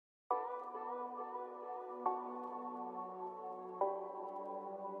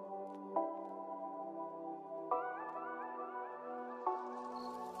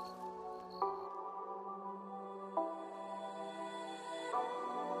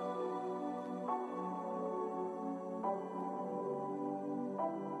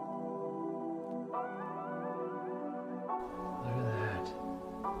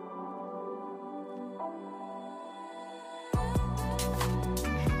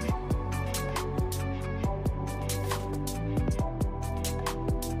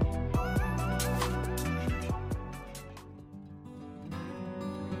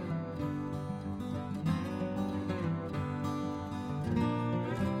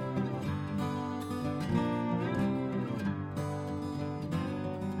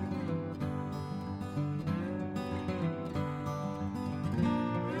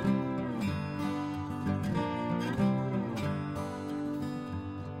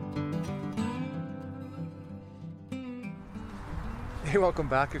Hey, welcome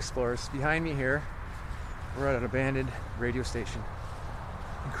back, explorers. Behind me here, we're at an abandoned radio station.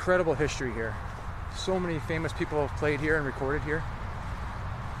 Incredible history here. So many famous people have played here and recorded here.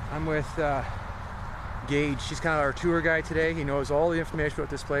 I'm with Gage. He's kind of our tour guide today. He knows all the information about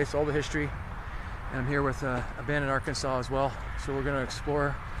this place, all the history. And I'm here with Abandoned Arkansas as well. So we're going to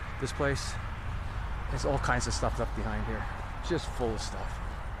explore this place. There's all kinds of stuff left behind here. Just full of stuff.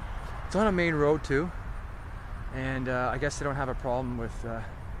 It's on a main road too. And I guess they don't have a problem with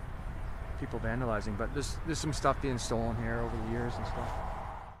people vandalizing, but there's some stuff being stolen here over the years and stuff.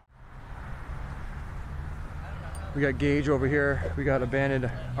 We got Gage over here. We got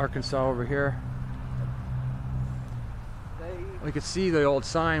Abandoned Arkansas over here. We could see the old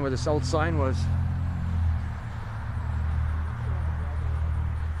sign, where this old sign was.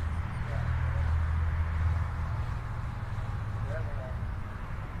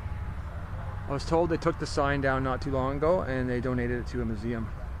 I was told they took the sign down not too long ago and they donated it to a museum.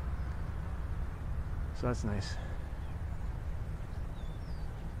 So that's nice.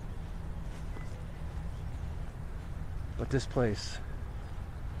 But this place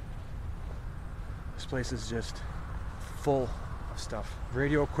is just full of stuff.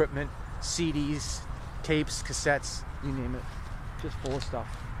 Radio equipment, CDs, tapes, cassettes, you name it. Just full of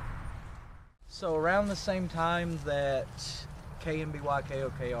stuff. So around the same time that KNBY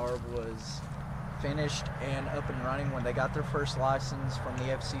KOKR was finished and up and running, when they got their first license from the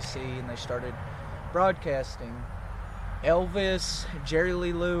FCC and they started broadcasting, Elvis, Jerry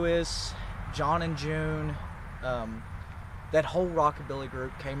Lee Lewis, John and June, that whole rockabilly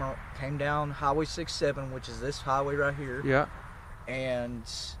group came down Highway 67, which is this highway right here. Yeah. And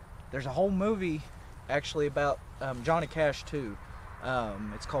there's a whole movie actually about Johnny Cash too.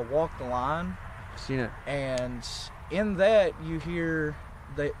 It's called Walk the Line. I've seen it. And in that you hear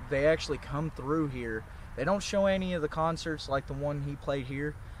they actually come through here. They don't show any of the concerts like the one he played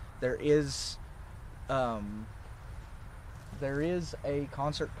here. There is a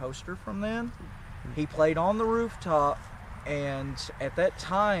concert poster from then. He played on the rooftop, and at that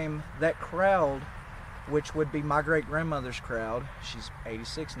time, that crowd, which would be my great-grandmother's crowd, she's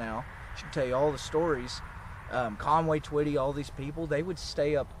 86 now, she can tell you all the stories, Conway Twitty, all these people, they would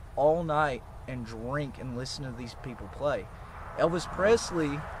stay up all night and drink and listen to these people play. Elvis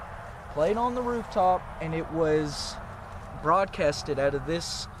Presley played on the rooftop, and it was broadcasted out of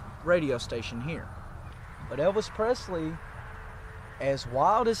this radio station here. But Elvis Presley, as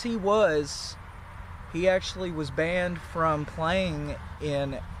wild as he was, he actually was banned from playing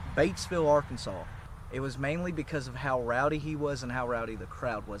in Batesville, Arkansas. It was mainly because of how rowdy he was and how rowdy the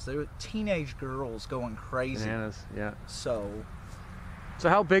crowd was. There were teenage girls going crazy. Bananas, yeah. So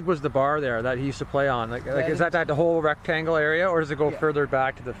how big was the bar there that he used to play on? Like is that the whole rectangle area, or does it go further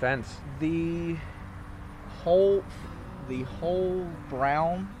back to the fence? The whole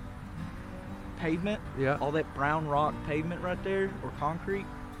brown pavement, all that brown rock pavement right there, or concrete,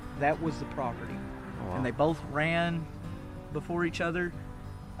 that was the property. Oh, wow. And they both ran before each other.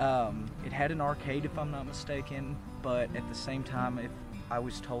 It had an arcade, if I'm not mistaken, but at the same time, I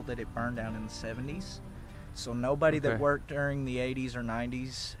was told that it burned down in the 70s. So nobody that worked during the 80s or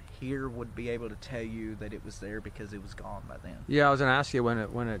 90s here would be able to tell you that it was there, because it was gone by then. Yeah, I was gonna ask you when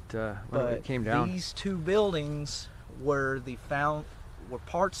it came down. These two buildings were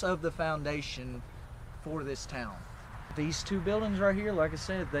parts of the foundation for this town. These two buildings right here, like I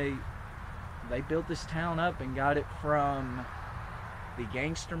said, they built this town up and got it from the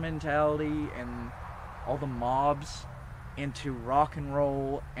gangster mentality and all the mobs into rock and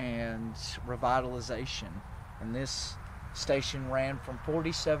roll and revitalization. And this station ran from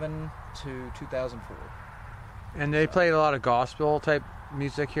 47 to 2004. And they played a lot of gospel type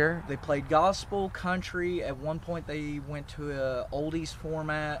music here? They played gospel, country. At one point they went to a oldies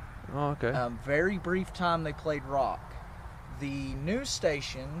format. Oh, okay. Very brief time they played rock. The news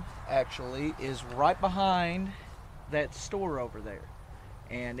station actually is right behind that store over there,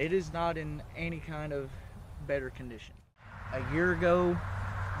 and it is not in any kind of better condition. A year ago,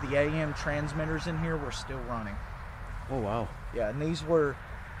 the AM transmitters in here were still running. Oh, wow. Yeah, and these were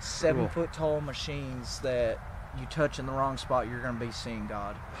 7-foot tall machines that you touch in the wrong spot, you're going to be seeing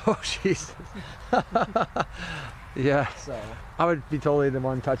God. Oh, Jesus. Yeah. So I would be totally the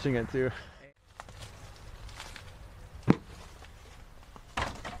one touching it too.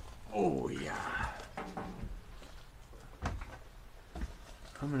 Oh, yeah.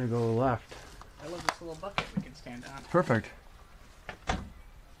 I'm going to go left. I love this little bucket we can stand on. Perfect.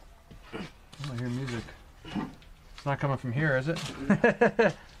 Oh, I hear music. It's not coming from here, is it?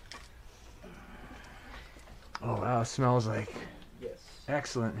 Oh, wow, it smells like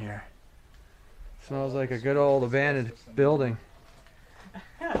excellent here. Smells like a good old abandoned building.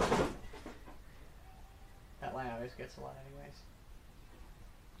 That line always gets a lot anyways.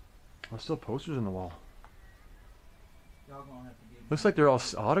 There's still posters on the wall. Y'all gonna have to give me Looks like they're all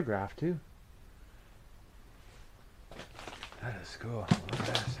autographed too. That is cool. Look at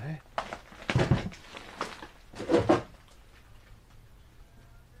this, eh?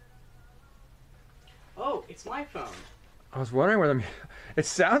 Oh, it's my phone. I was wondering where the... It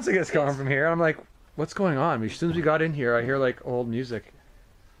sounds like it's coming from here. I'm like, what's going on? As soon as we got in here, I hear like old music.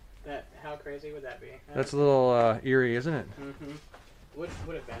 How crazy would that be? That's a little eerie, isn't it? Mm-hmm. Would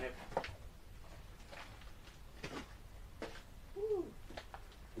have been if... Woo.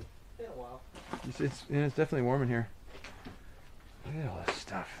 Been a while. It's definitely warm in here. Look at all this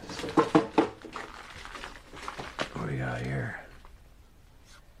stuff. What do we got here?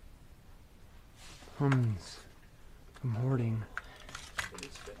 Hums. I'm hoarding.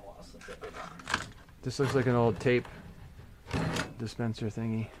 It's been a while since I've been on here. This looks like an old tape dispenser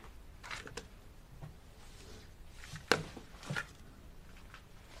thingy.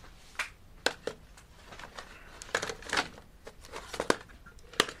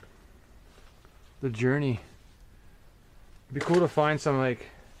 The Journey. It'd be cool to find some like...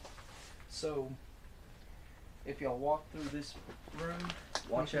 So, if y'all walk through this room,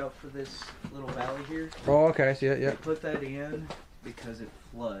 watch out for this little valley here. Oh, okay, I see it, yeah. They put that in because it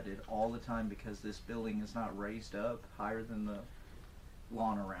flooded all the time because this building is not raised up higher than the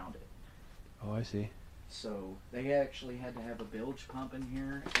lawn around it. Oh, I see. So they actually had to have a bilge pump in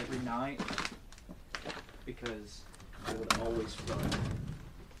here every night because it would always flood.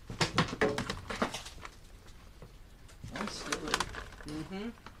 That's still it. Mm-hmm.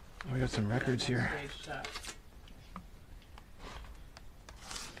 Oh, we got some records here.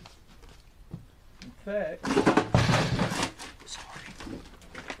 In fact, sorry.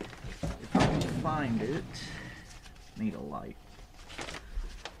 If I were to find it, need a light.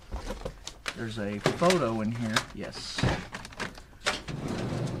 There's a photo in here. Yes.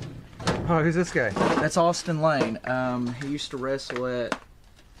 Oh, who's this guy? That's Austin Lane. He used to wrestle at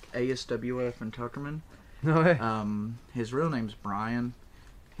ASWF in Tuckerman. No way. His real name's Brian.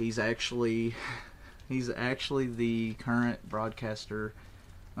 He's actually the current broadcaster,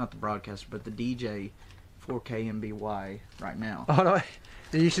 not the broadcaster, but the DJ for KNBY right now. Oh no,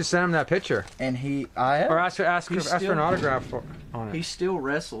 you should send him that picture. And Or ask for an autograph on it. He still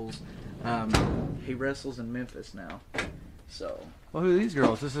wrestles. He wrestles in Memphis now. So. Well, who are these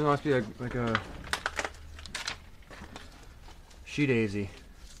girls? This must be like a She Daisy.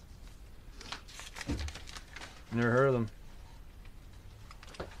 Never heard of them.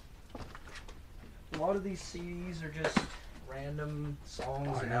 A lot of these CDs are just random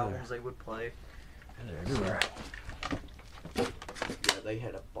songs and yeah, albums they would play. They're everywhere. Yeah, they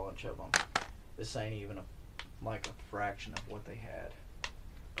had a bunch of them. This ain't even like a fraction of what they had.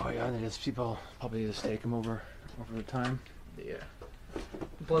 Oh yeah, and there's people probably just take them over the time. Yeah.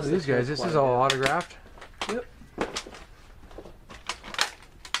 Plus these guys, this is all autographed. Yep.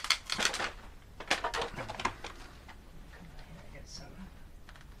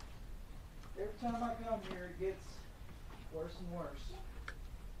 Every time I come here, it gets worse and worse.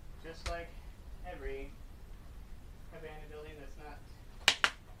 Just like every abandoned building that's not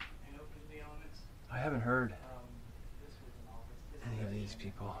open to the elements. I haven't heard This was an office. any of these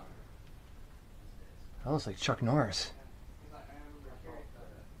people. That looks like Chuck Norris.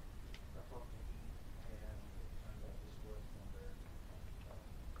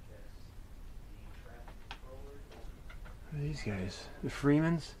 Who are these guys? The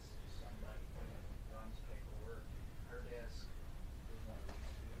Freemans?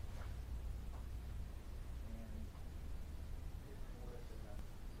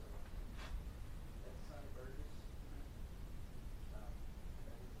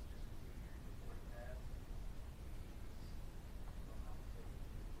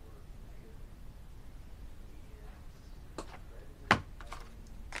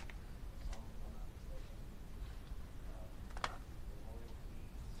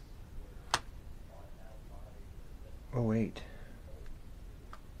 Oh wait.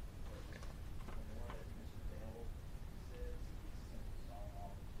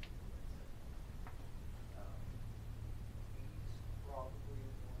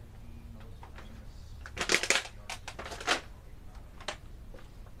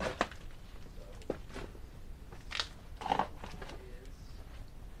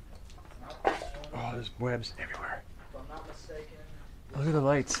 Oh, there's webs everywhere. If I'm not mistaken, Look at the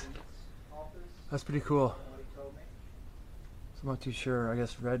lights. office, That's pretty cool. what he told me. So I'm not too sure. I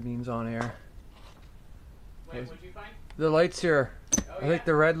guess red means on air. Wait, what'd you find? The lights here. Oh I think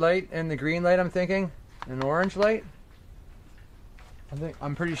the red light and the green light, I'm thinking. An orange light?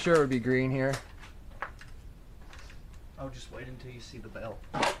 I'm pretty sure it would be green here. Oh, just wait until you see the bell.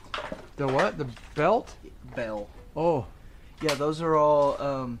 The what? The belt? Bell. Oh. Yeah, those are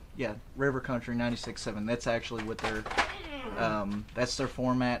all, River Country 96.7. That's actually what their, that's their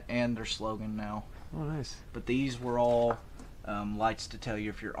format and their slogan now. Oh, nice. But these were all lights to tell you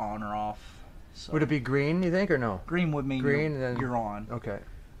if you're on or off. So Would it be green, you think, or no? green would mean green, and then you're on. Okay.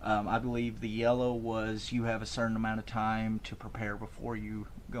 I believe the yellow was you have a certain amount of time to prepare before you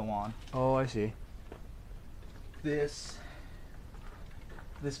go on. Oh, I see. This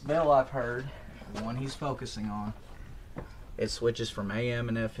bell I've heard, the one he's focusing on, it switches from AM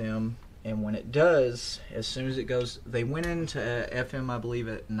and FM, and when it does, as soon as it goes, they went into FM, I believe,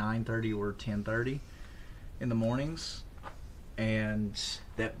 at 9:30 or 10:30 in the mornings, and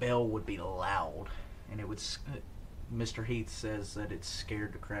that bell would be loud, and it would. Mr. Heath says that it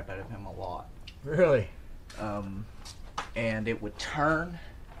scared the crap out of him a lot. Really? And it would turn,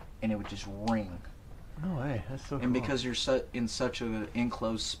 and it would just ring. No way, that's so cool. And because you're in such an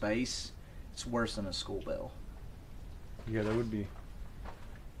enclosed space, it's worse than a school bell. Yeah, that would be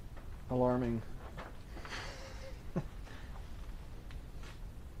alarming.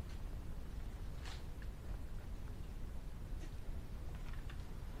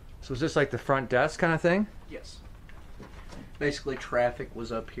 So is this like the front desk kind of thing? Yes. Basically, traffic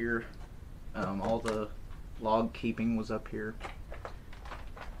was up here. All the log keeping was up here.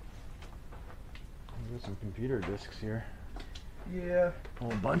 There's some computer discs here. Yeah. A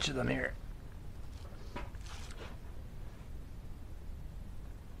whole bunch of them here.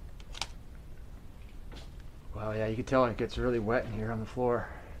 Wow, yeah, you can tell it gets really wet in here on the floor.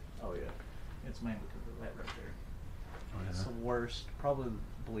 Oh yeah. It's mainly because of that right there. Oh, It's the worst, probably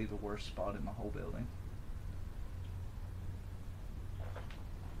believe the worst spot in the whole building.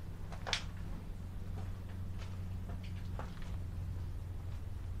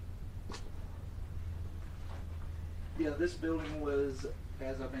 Yeah, this building was,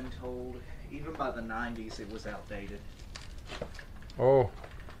 as I've been told, even by the 90s, it was outdated. Oh.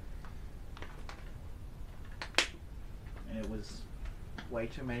 And it was way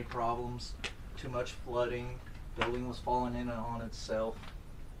too many problems, too much flooding, building was falling in on itself.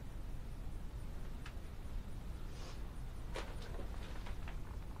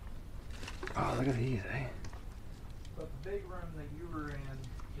 Oh, look at these, eh? But the big room that you were in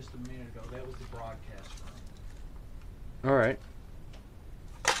just a minute ago, that was the broadcast room. All right.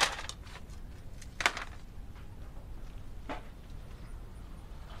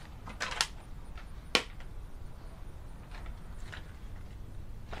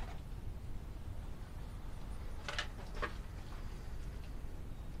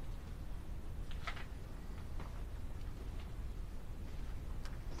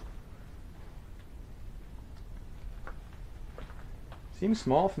 Seems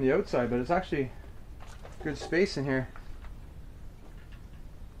small from the outside, but it's actually good space in here.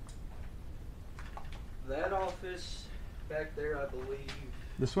 That office back there, I believe,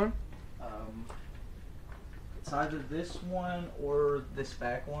 This one? it's either this one or this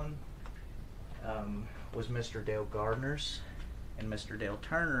back one, was Mr. Dale Gardner's, and Mr. Dale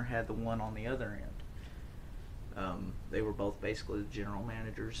Turner had the one on the other end. They were both basically the general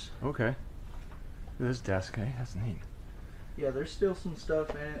managers. Okay. This desk, eh? That's neat. Yeah, there's still some stuff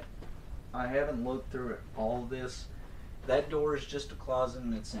in it. I haven't looked through it, all of this. That door is just a closet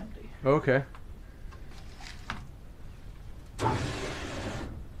and it's empty. Okay.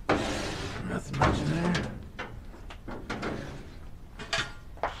 Nothing much in there.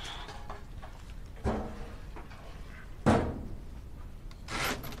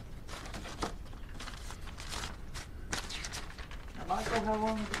 Now, Michael, how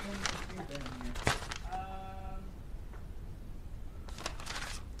long has it been since you've been here?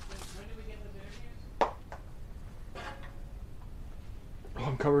 When did we get those interviews? Oh,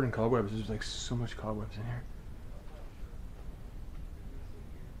 I'm covered in cobwebs. There's like so much cobwebs in here.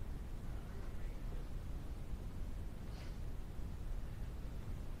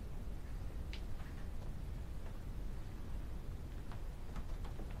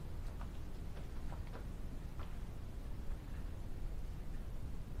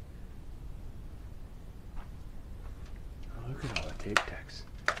 Oh, look at all the tape decks.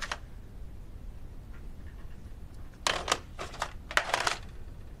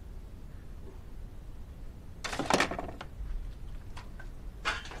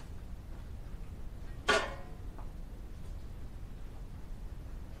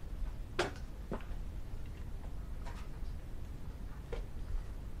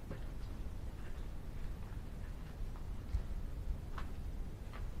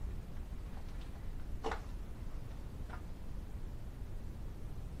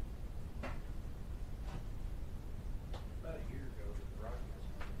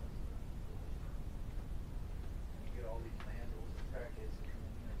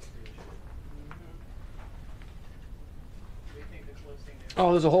 Oh,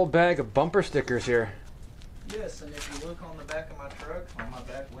 there's a whole bag of bumper stickers here. Yes, and if you look on the back of my truck, on my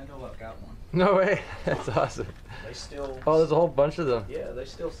back window, I've got one. No way. That's awesome. They still. Oh, there's a whole bunch of them. Yeah, they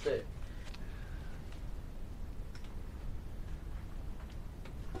still stick.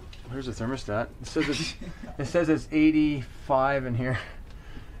 Here's the thermostat. It says it's 85 in here.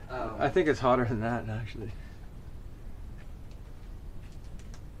 I think it's hotter than that, actually.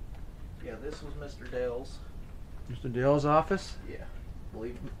 Yeah, this was Mr. Dale's. Mr. Dale's office? Yeah,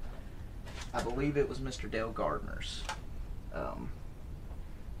 I believe it was Mr. Dale Gardner's.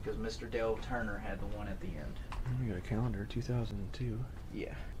 Because Mr. Dale Turner had the one at the end. We got a calendar, 2002.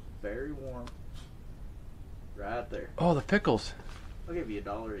 Yeah, very warm. Right there. Oh, the pickles. I'll give you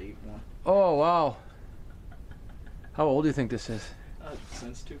 $1 to eat one. Oh, wow. How old do you think this is?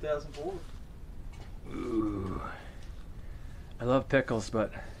 Since 2004. Ooh. I love pickles,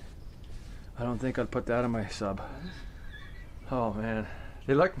 but I don't think I'd put that on my sub. Oh man,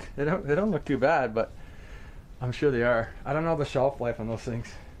 they don't look too bad, but I'm sure they are. I don't know the shelf life on those things.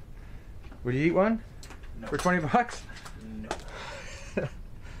 Would you eat one? No. For 20 bucks? No.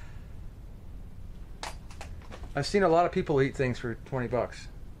 I've seen a lot of people eat things for 20 bucks.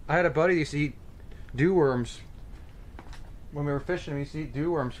 I had a buddy who used to eat dew worms. When we were fishing, we used to eat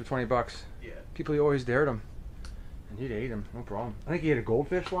dew worms for 20 bucks. Yeah. People always dared him. And he'd ate them, no problem. I think he ate a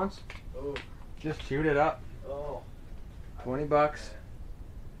goldfish once. Oh. Just chewed it up. Oh. 20 bucks.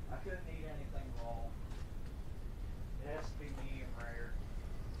 I couldn't eat anything raw. It has to be medium rare.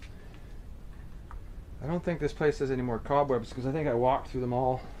 I don't think this place has any more cobwebs because I think I walked through them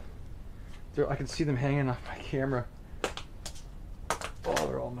all. I can see them hanging off my camera. Oh,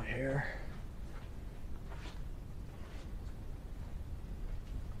 they're all in my hair.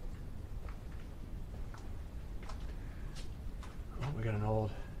 Oh, we got an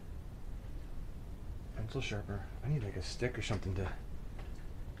old pencil sharpener. I need like a stick or something to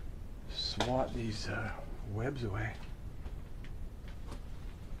swat these webs away.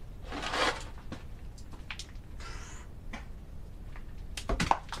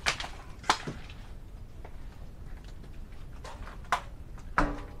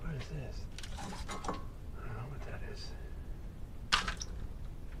 What is this? I don't know what that is.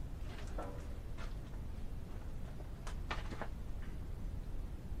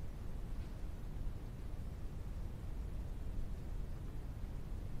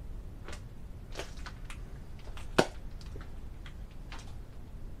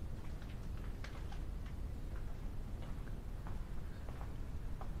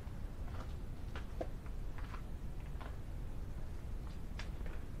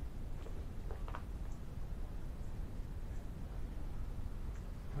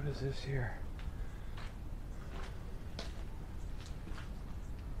 What is this here?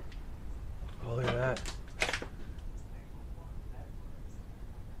 Oh, look at that.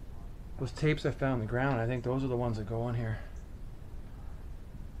 Those tapes I found on the ground, I think those are the ones that go on here.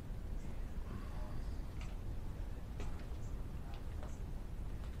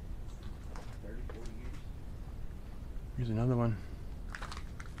 Here's another one.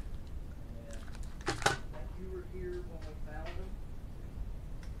 You were here when we found them.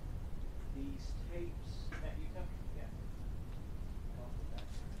 These tapes that you took? Yeah.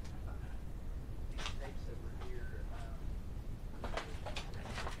 These tapes that were here.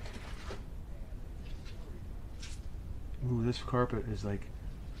 Ooh, this carpet is like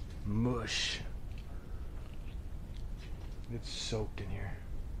mush. It's soaked in here.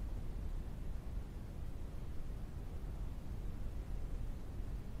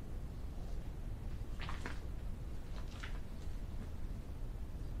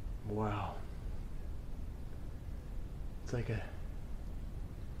 Wow. It's like a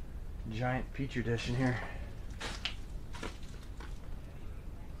giant petri dish in here.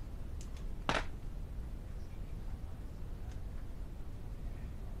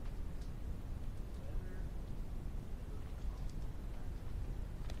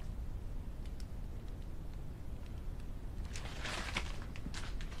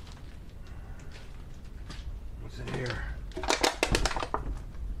 What's in here?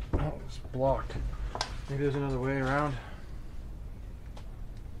 Oh, it's blocked. Maybe there's another way around.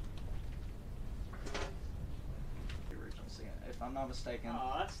 The original ceiling. If I'm not mistaken,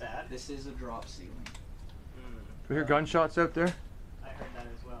 Oh, that's sad. this is a drop ceiling. Do we hear gunshots out there? I heard that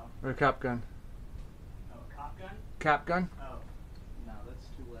as well. Or a cap gun? Oh, a cop gun? Cap gun? Oh. No, that's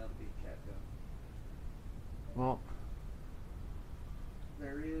too loud to be a cat gun. Well,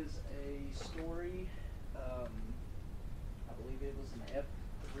 There is a story. I believe it was an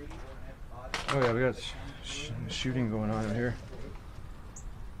F3 or an F5. oh yeah, we got shooting going on out here.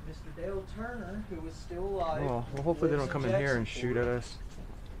 Mr. Dale Turner, who is still alive. Well, hopefully they don't lives come in here and shoot at us.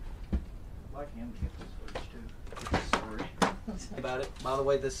 like him to get this footage too. Sorry. About it. By the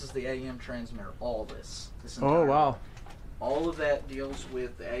way, this is the AM transmitter. All this. Oh wow. All of that deals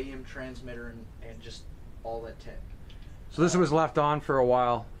with the AM transmitter and just all that tech. So this was left on for a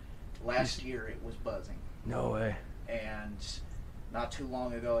while. Last year it was buzzing. No way. And not too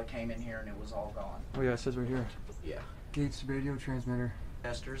long ago I came in here and it was all gone. Oh yeah, it says right here. Yeah. Gage radio transmitter.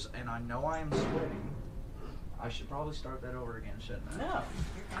 Testers, and I know I am sweating. I should probably start that over again, shouldn't I? No.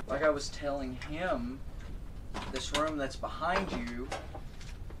 Like I was telling him, this room that's behind you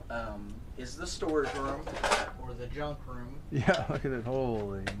is the storage room or the junk room. Yeah, look at it.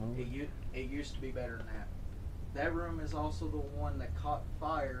 Holy moly. It used to be better than that. That room is also the one that caught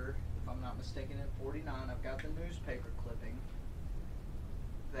fire, if I'm not mistaken, in 49. I've got the newspaper clipping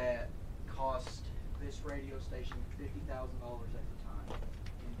that cost this radio station $50,000 at the time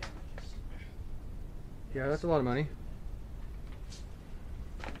in damages. Yeah, that's a lot of money.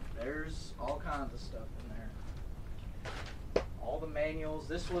 There's all kinds of stuff in there. All the manuals.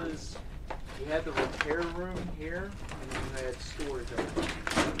 This was, you had the repair room here, and then you had storage over here.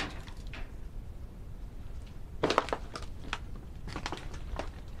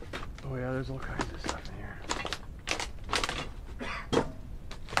 Oh yeah, there's all kinds of stuff in here.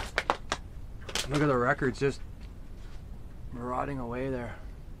 Look at the records just rotting away there.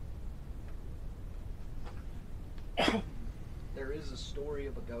 There is a story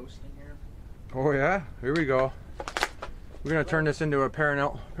of a ghost in here. Oh yeah, here we go. We're gonna turn this into a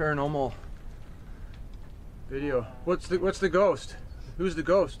paranormal video. What's the ghost? Who's the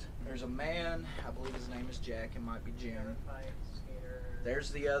ghost? There's a man, I believe his name is Jack, it might be Jim.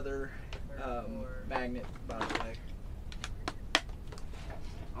 There's the other magnet, by the way,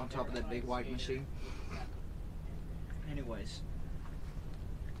 on top of that big white machine. Anyways,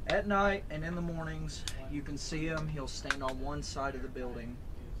 at night and in the mornings, you can see him. He'll stand on one side of the building.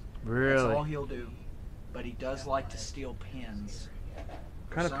 Really? That's all he'll do. But he does like to steal pins.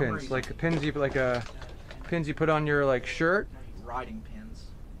 What kind of some pins? reason. Like pins pins you put on your like shirt? Writing pins.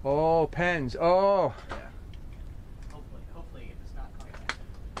 Oh, pens. Oh. Yeah. Hopefully it's not quite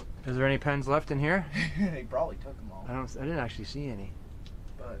that. Is there any pens left in here? He probably took them all. I didn't actually see any.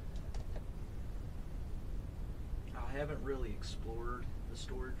 But I haven't really explored the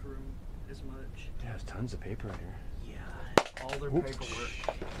storage room as much. Yeah, there's tons of paper in here. Yeah, all their Oops. paperwork.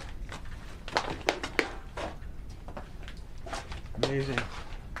 Amazing.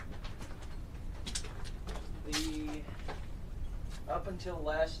 Up until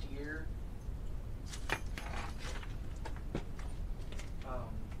last year,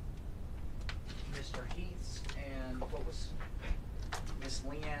 Mr. Heath's and Miss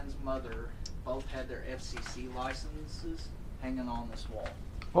Leanne's mother both had their FCC licenses hanging on this wall.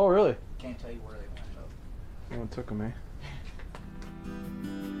 Oh, really? Can't tell you where they went though. Someone took them, eh?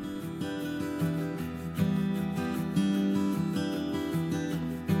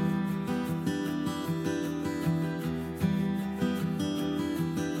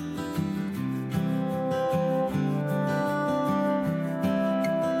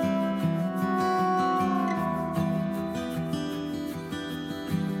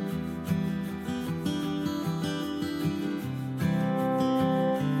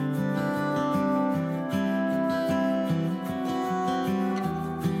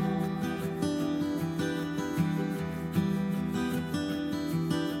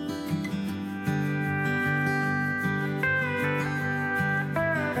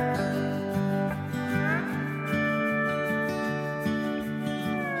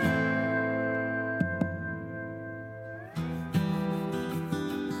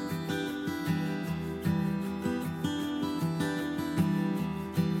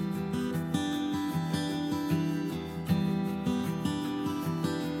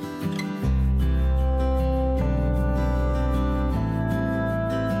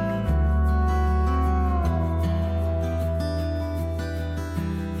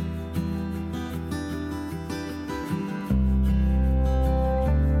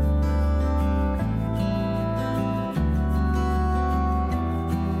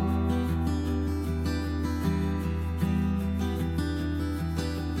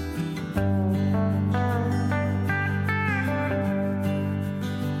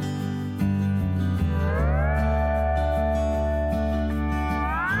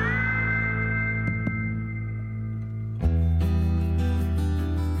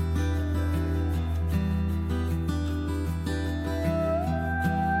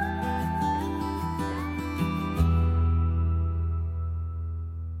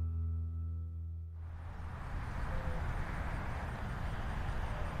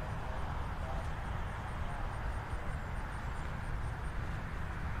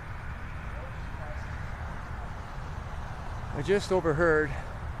 I just overheard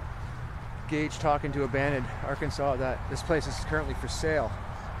Gage talking to Abandoned Arkansas that this place is currently for sale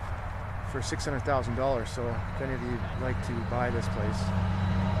for $600,000. So if any of you would like to buy this place,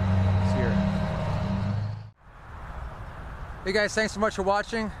 it's here. Hey guys, thanks so much for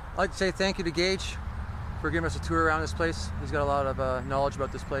watching. I'd like to say thank you to Gage for giving us a tour around this place. He's got a lot of knowledge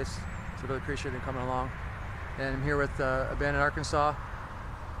about this place, so I really appreciate him coming along. And I'm here with Abandoned Arkansas.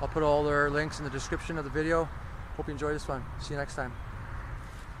 I'll put all their links in the description of the video. Hope you enjoy this one. See you next time.